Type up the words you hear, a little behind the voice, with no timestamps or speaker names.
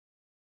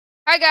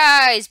Hi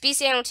guys,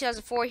 BCN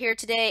 2004 here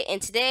today,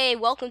 and today,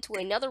 welcome to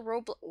another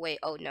Roblox. Wait,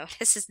 oh no,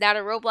 this is not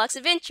a Roblox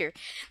adventure.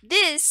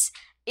 This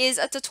is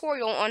a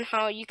tutorial on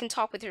how you can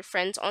talk with your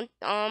friends on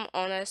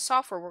a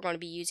software we're going to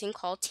be using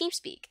called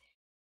TeamSpeak.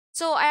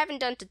 So I haven't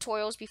done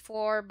tutorials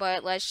before,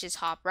 but let's just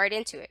hop right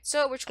into it.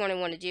 So what you're going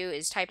to want to do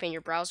is type in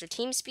your browser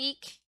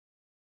TeamSpeak,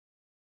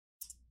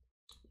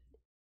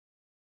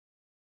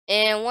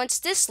 and once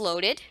this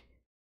loaded,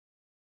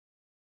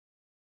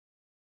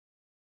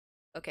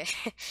 okay,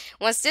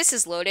 once this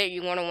is loaded,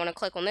 you're going to want to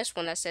click on this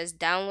one that says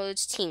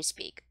Downloads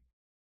TeamSpeak.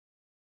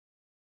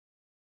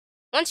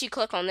 Once you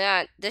click on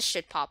that, this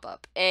should pop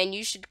up, and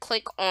you should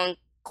click on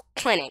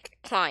client.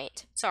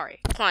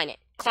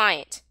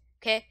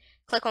 Okay,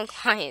 click on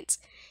client,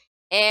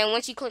 and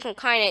once you click on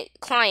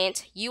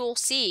client, you will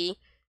see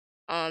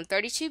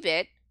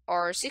 32-bit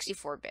or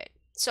 64-bit.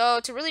 So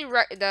to really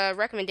the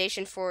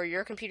recommendation for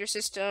your computer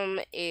system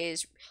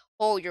is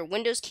hold your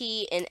Windows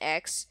key in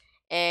X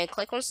and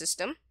click on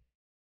System,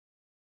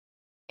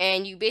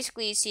 and you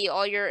basically see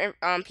all your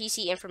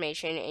PC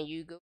information, and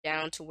you go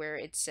down to where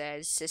it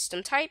says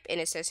system type and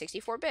it says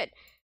 64-bit.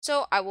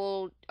 So I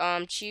will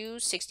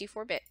choose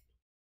 64-bit.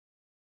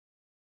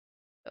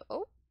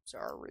 Oh,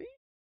 sorry.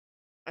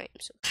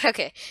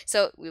 Okay,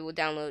 so we will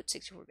download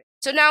 64-bit.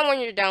 So now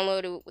when you're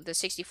downloaded with the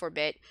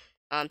 64-bit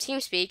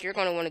TeamSpeak, you're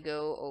going to want to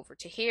go over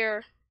to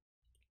here.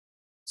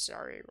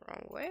 Sorry,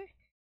 wrong way.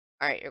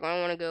 Alright, you're going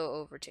to want to go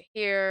over to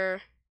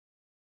here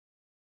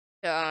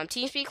to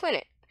TeamSpeak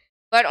Clinic.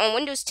 But on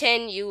Windows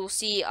 10, you will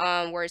see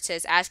where it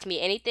says "Ask Me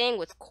Anything"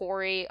 with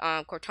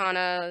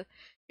Cortana.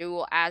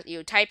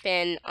 You type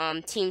in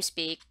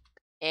TeamSpeak,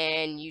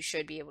 and you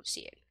should be able to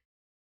see it.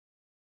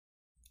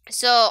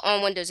 So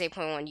on Windows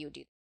 8.1, you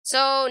do.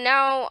 So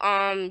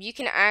now you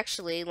can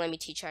actually let me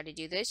teach you how to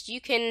do this. You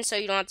can so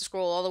you don't have to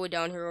scroll all the way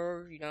down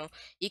here.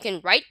 You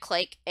can right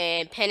click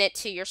and pin it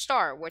to your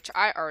star, which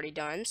I already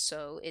done.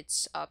 So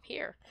it's up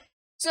here.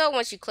 So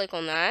once you click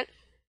on that,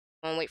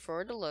 I'll wait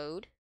for it to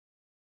load.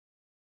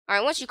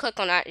 Alright, once you click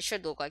on that, it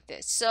should look like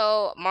this.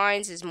 So,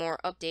 mine's is more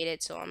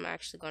updated, so I'm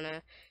actually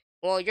gonna...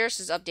 Well, yours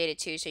is updated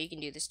too, so you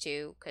can do this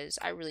too, because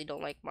I really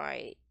don't like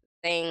my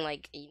thing,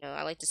 like,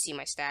 I like to see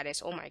my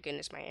status. Oh my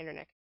goodness, my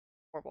internet is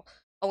horrible.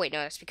 Oh wait, no,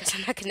 that's because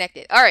I'm not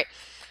connected. Alright,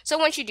 so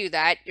once you do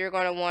that, you're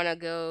gonna want to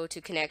go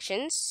to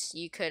connections.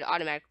 You could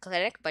automatically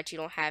connect, but you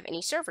don't have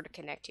any server to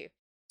connect to.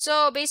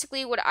 So,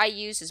 basically, what I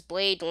use is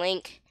Blade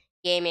Link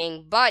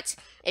Gaming, but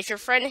if your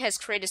friend has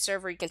created a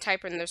server, you can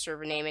type in their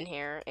server name in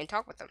here and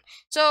talk with them.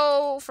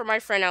 So for my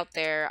friend out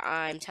there,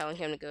 I'm telling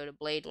him to go to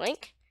Blade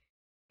Link,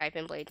 type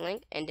in Blade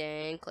Link, and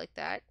then click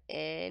that,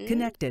 and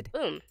Connected.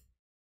 boom.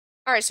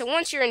 All right, so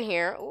once you're in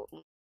here,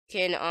 you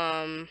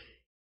can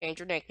change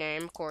your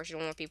nickname. Of course, you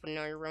don't want people to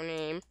know your real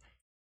name.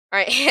 All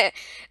right,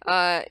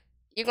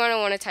 you're gonna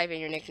want to type in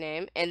your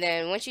nickname, and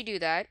then once you do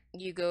that,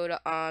 you go to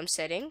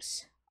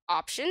settings,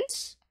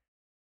 options,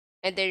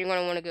 and then you're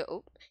gonna want to go.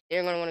 Oh,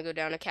 you're gonna want to go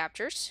down to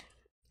captures,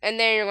 and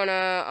then you're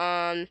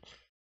gonna.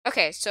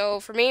 Okay, so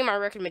for me, my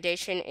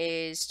recommendation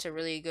is to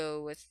really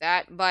go with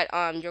that, but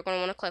you're gonna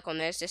want to click on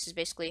this. This is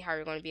basically how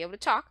you're going to be able to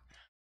talk.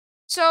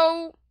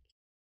 So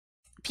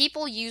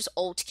people use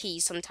Alt key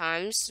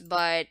sometimes,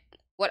 but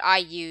what I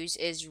use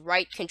is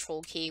right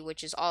control key,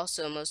 which is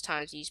also most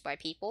times used by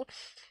people.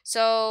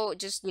 So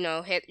just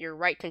hit your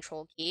right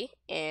control key,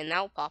 and that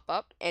will pop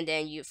up, and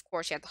then of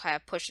course you have to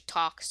have push to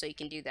talk so you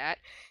can do that,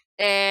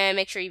 and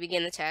make sure you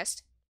begin the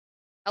test.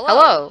 Hello.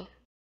 Hello.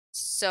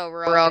 So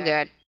we're We're all all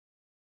good.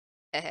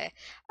 good.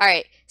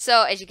 Alright,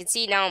 so as you can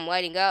see now I'm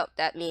lighting up.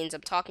 That means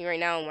I'm talking right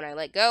now, and when I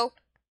let go,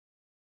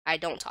 I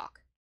don't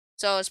talk.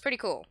 So it's pretty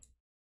cool.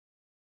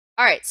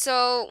 Alright,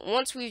 so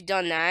once we've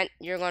done that,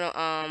 you're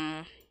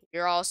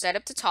all set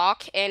up to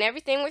talk and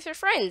everything with your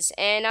friends.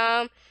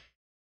 And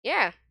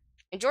yeah.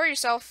 Enjoy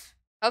yourself.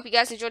 Hope you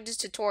guys enjoyed this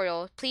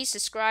tutorial. Please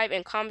subscribe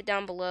and comment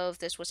down below if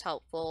this was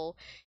helpful.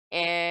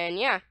 And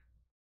yeah.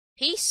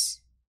 Peace.